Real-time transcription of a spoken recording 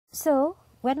So,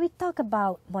 when we talk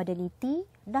about modernity,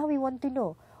 now we want to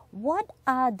know what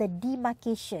are the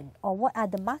demarcation or what are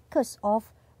the markers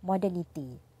of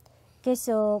modernity. Okay,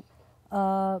 so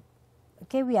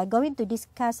we are going to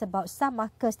discuss about some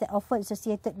markers that often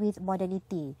associated with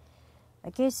modernity.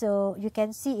 Okay, so you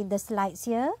can see in the slides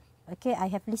here, okay,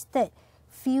 I have listed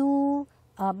few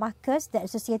markers that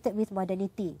associated with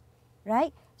modernity,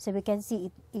 right? So we can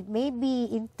see it may be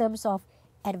in terms of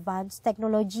advanced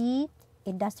technology,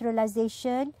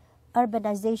 industrialization,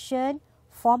 urbanization,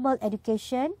 formal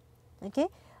education, okay.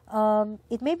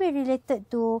 It may be related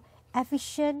to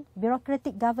efficient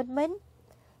bureaucratic government,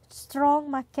 strong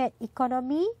market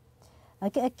economy,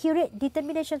 okay, accurate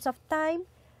determinations of time,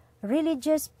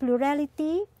 religious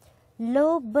plurality,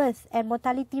 low birth and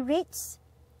mortality rates,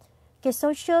 okay,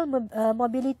 social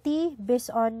mobility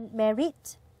based on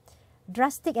merit,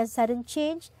 drastic and sudden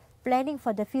change, planning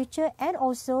for the future, and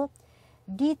also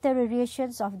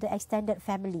deteriorations of the extended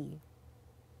family.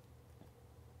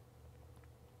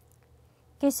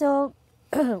 Okay, so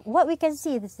what we can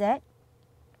see is that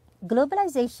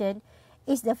globalization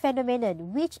is the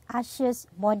phenomenon which ushers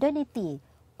modernity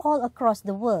all across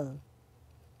the world.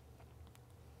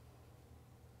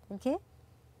 Okay,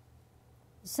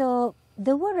 so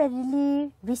the world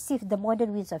really received the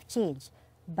modern winds of change,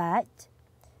 but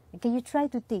okay, you try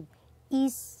to think,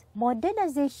 is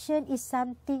modernization is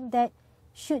something that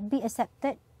should be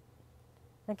accepted,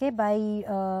 okay, by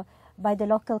the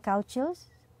local cultures,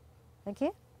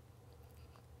 okay?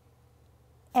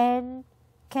 And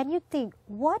can you think,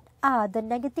 what are the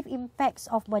negative impacts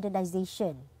of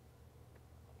modernization?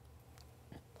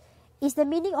 Is the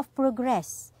meaning of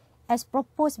progress as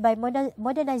proposed by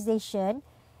modernization,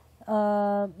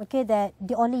 okay, that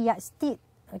the only yardstick,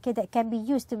 okay, that can be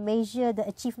used to measure the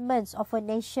achievements of a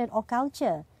nation or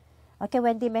culture? Okay,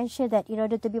 when they mention that in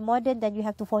order to be modern, then you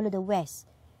have to follow the West.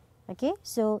 Okay,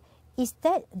 so is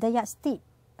that the yardstick?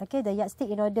 Okay, the yardstick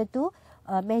in order to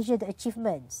measure the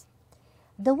achievements.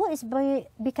 The world is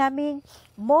becoming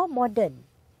more modern,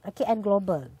 okay, and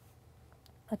global.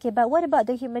 Okay, but what about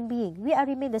the human being? We are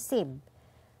remain the same.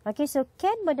 Okay, so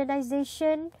can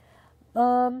modernization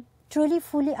truly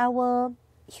fully our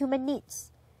human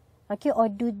needs? Okay, or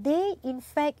do they in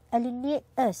fact alienate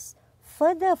us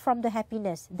further from the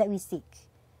happiness that we seek?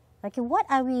 Okay, what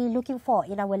are we looking for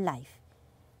in our life?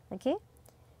 Okay,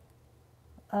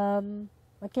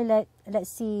 okay, let's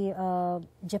see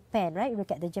Japan, right?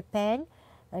 Look at the Japan.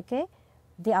 Okay,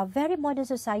 they are very modern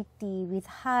society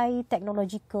with high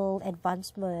technological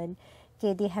advancement.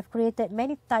 Okay, they have created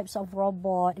many types of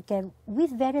robot, okay,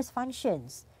 with various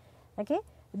functions. Okay,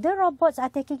 the robots are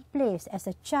taking place as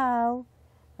a child.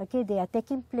 Okay, they are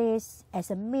taking place as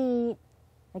a maid.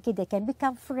 Okay, they can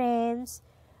become friends.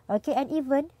 Okay, and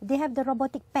even they have the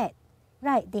robotic pet,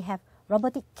 right? They have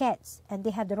robotic cats and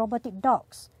they have the robotic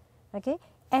dogs. Okay,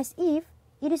 as if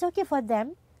it is okay for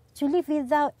them to live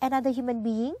without another human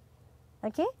being.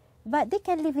 Okay, but they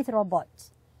can live with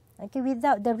robots. Okay,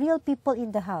 without the real people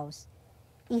in the house.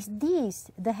 Is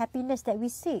this the happiness that we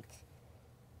seek?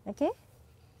 Okay,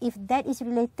 if that is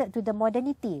related to the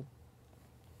modernity.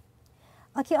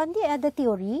 Okay, on the other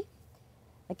theory,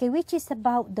 okay, which is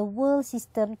about the world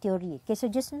system theory. Okay, so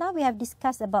just now we have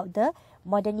discussed about the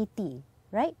modernity,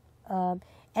 right?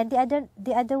 And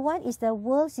the other one is the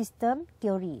world system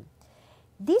theory.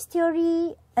 This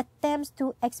theory attempts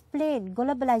to explain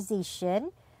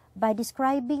globalization by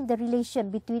describing the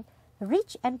relation between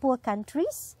rich and poor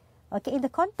countries, okay, in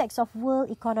the context of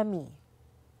world economy.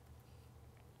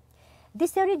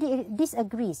 This theory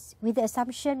disagrees with the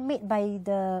assumption made by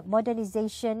the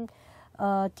modernization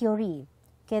theory,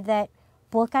 okay, that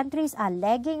poor countries are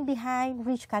lagging behind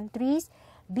rich countries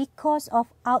because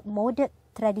of outmoded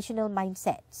traditional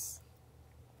mindsets.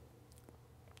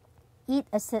 It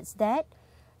asserts that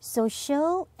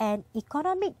social and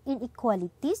economic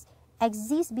inequalities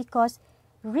exist because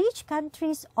rich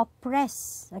countries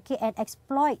oppress, okay, and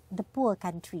exploit the poor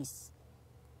countries.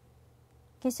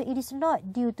 Okay, so it is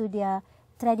not due to their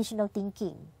traditional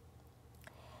thinking.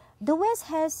 The West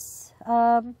has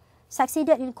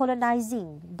succeeded in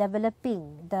colonizing,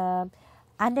 developing the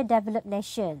underdeveloped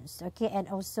nations, okay, and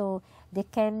also they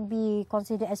can be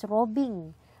considered as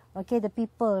robbing, okay, the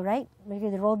people, right? Maybe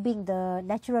robbing the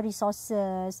natural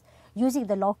resources, using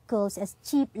the locals as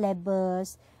cheap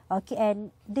laborers, okay, and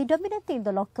they dominating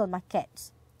the local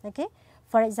markets, okay.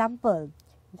 For example,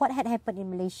 what had happened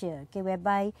in Malaysia, okay,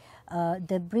 whereby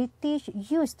the British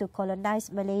used to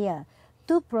colonize Malaya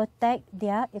to protect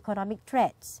their economic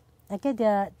threats, okay,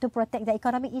 to protect their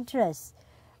economic interests.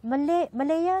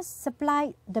 Malaya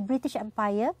supplied the British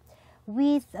Empire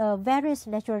with various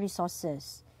natural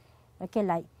resources. okay,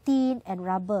 like tin and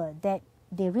rubber that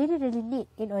they really need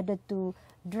in order to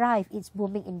drive its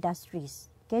booming industries.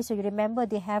 Okay, so you remember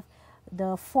they have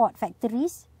the Ford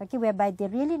factories, okay, whereby they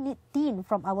really need tin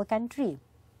from our country.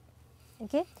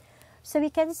 Okay, so we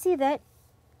can see that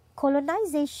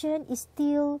colonization is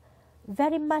still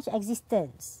very much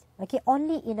existence, okay,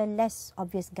 only in a less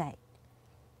obvious guide.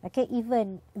 Okay,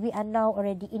 even we are now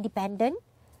already independent,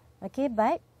 okay,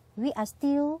 but we are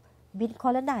still being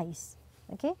colonized.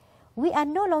 Okay, we are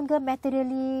no longer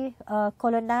materially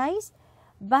colonized,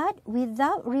 but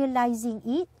without realizing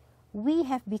it, we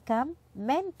have become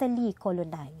mentally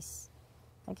colonized.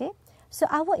 Okay, so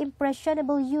our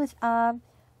impressionable youth are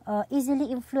easily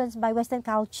influenced by Western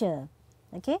culture.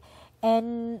 Okay,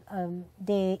 and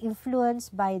they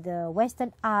influenced by the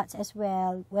Western arts as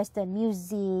well, Western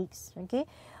musics. Okay,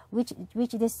 which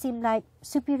they seem like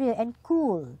superior and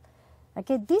cool.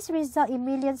 Okay, this result in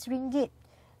millions ringgit,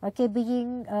 okay,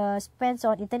 being spent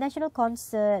on international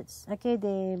concerts. Okay,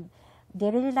 they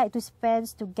really like to spend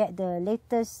to get the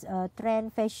latest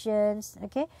trend fashions.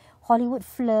 Okay, Hollywood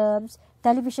films,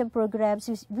 television programs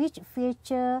which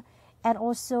feature and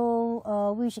also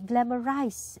which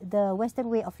glamorize the Western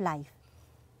way of life.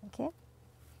 Okay,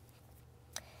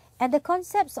 and the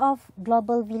concepts of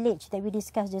global village that we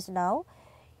discussed just now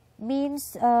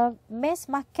means mass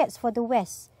markets for the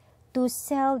West to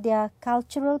sell their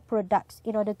cultural products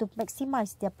in order to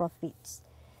maximize their profits.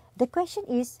 The question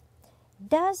is,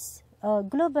 does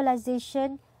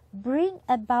globalization bring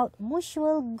about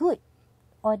mutual good,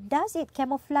 or does it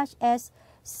camouflage as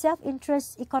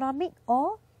self-interest economic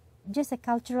or just a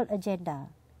cultural agenda?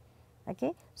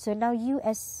 Okay, so now you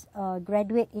as a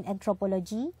graduate in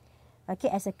anthropology, okay,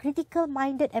 as a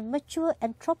critical-minded and mature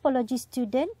anthropology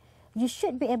student, you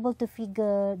should be able to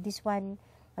figure this one,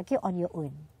 okay, on your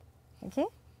own. Okay,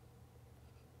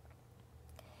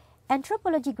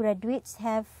 anthropology graduates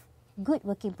have good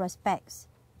working prospects,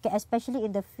 okay, especially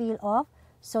in the field of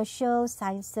social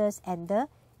sciences and the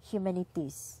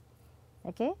humanities.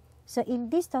 Okay, so in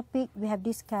this topic we have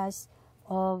discussed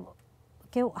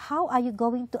okay, how are you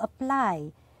going to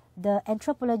apply the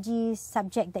anthropology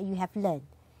subject that you have learned.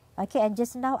 Okay, and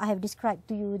just now I have described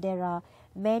to you there are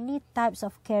many types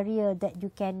of career that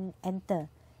you can enter.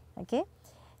 Okay,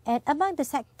 and among the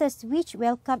sectors which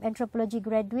welcome anthropology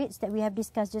graduates that we have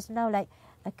discussed just now, like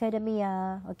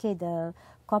academia, okay, the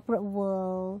corporate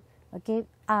world, okay,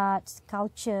 arts,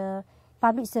 culture,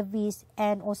 public service,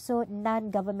 and also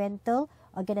non-governmental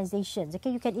organizations.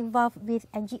 Okay, you can involve with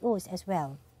NGOs as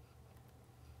well.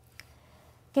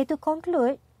 Okay, to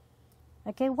conclude,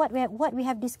 okay, what we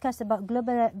have discussed about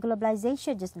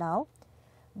globalization just now.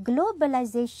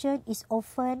 Globalization is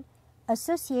often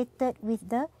associated with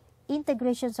the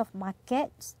integrations of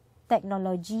markets,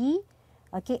 technology,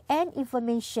 okay, and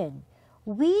information,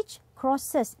 which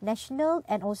crosses national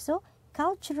and also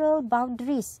cultural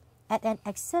boundaries at an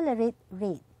accelerated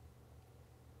rate.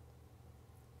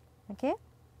 Okay,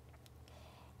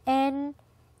 and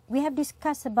we have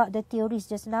discussed about the theories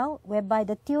just now, whereby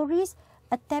the theories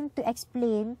attempt to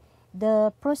explain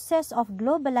the process of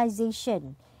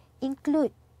globalization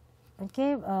include,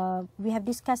 okay, we have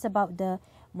discussed about the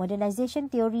modernization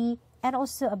theory and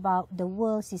also about the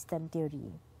world system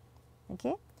theory.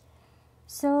 Okay,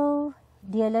 so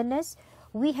dear learners,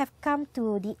 we have come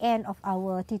to the end of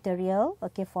our tutorial,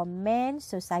 okay, for man,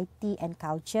 society and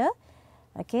culture,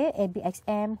 okay,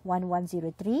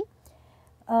 ABXM1103.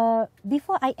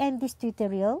 Before I end this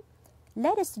tutorial,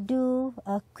 let us do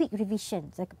a quick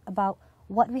revision about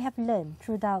what we have learned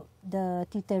throughout the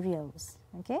tutorials.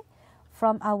 Okay,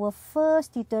 from our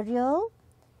first tutorial,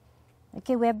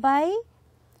 okay, whereby,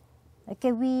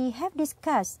 okay, we have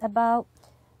discussed about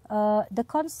the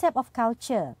concept of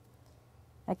culture.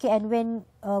 Okay, and when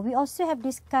we also have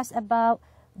discussed about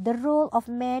the role of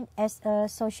man as a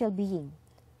social being.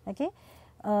 Okay,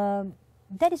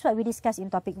 that is what we discussed in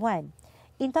topic 1.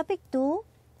 In topic 2,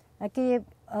 okay,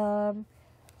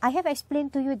 I have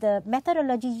explained to you the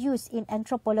methodology used in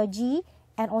anthropology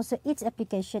and also its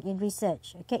application in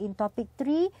research. Okay, in topic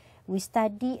 3, we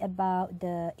study about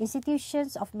the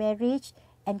institutions of marriage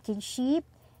and kinship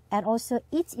and also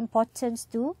its importance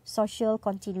to social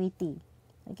continuity.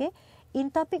 Okay,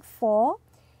 in topic 4,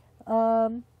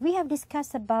 we have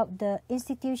discussed about the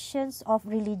institutions of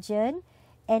religion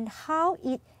and how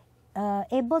it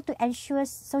able to ensure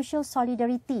social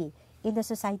solidarity in the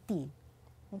society.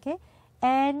 Okay,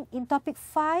 and in topic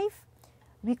 5,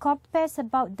 we compass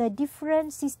about the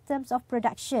different systems of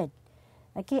production,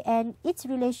 okay, and its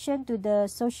relation to the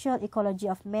social ecology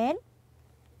of man.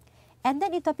 And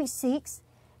then in topic 6,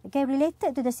 okay,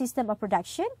 related to the system of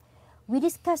production, we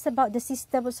discuss about the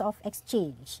systems of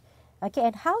exchange. Okay,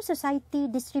 and how society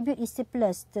distribute its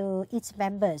surplus to its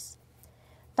members.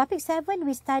 Topic 7,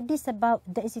 we studies about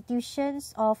the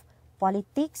institutions of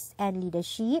politics and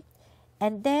leadership.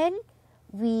 And then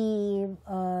we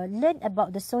learn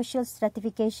about the social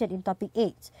stratification in topic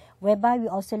 8, whereby we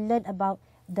also learn about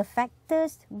the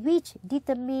factors which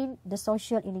determine the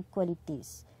social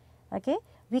inequalities. Okay,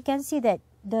 we can see that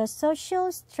the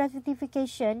social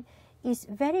stratification is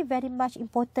very, very much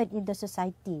important in the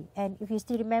society. And if you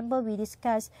still remember, we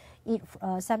discussed it,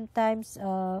 sometimes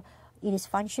it is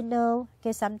functional,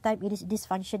 okay, sometimes it is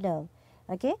dysfunctional,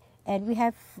 okay, and we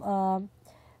have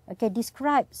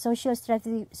described social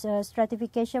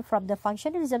stratification from the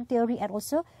functionalism theory and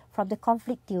also from the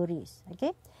conflict theories,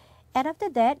 okay. And after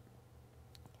that,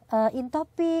 in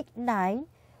topic 9,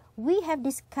 we have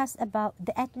discussed about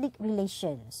the ethnic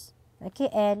relations, okay,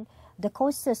 and the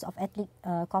causes of ethnic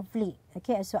conflict,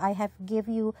 okay. So I have give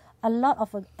you a lot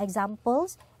of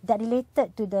examples that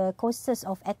related to the causes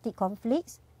of ethnic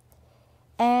conflicts.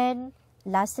 And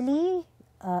lastly,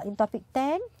 in topic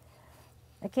 10,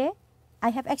 okay, I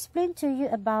have explained to you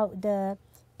about the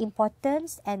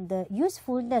importance and the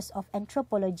usefulness of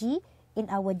anthropology in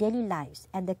our daily lives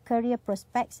and the career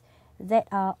prospects that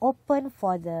are open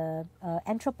for the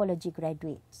anthropology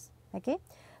graduates. Okay,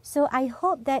 so I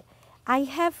hope that I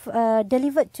have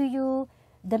delivered to you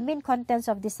the main contents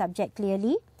of this subject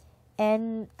clearly,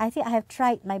 and I think I have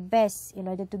tried my best in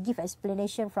order to give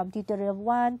explanation from tutorial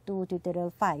 1 to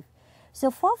tutorial 5. So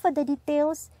for further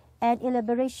details and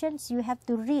elaborations, you have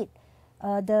to read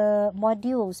the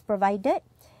modules provided,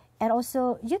 and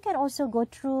also you can also go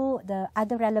through the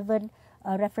other relevant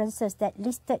references that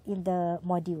listed in the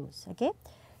modules. Okay,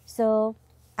 so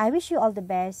I wish you all the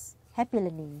best. Happy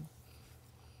learning.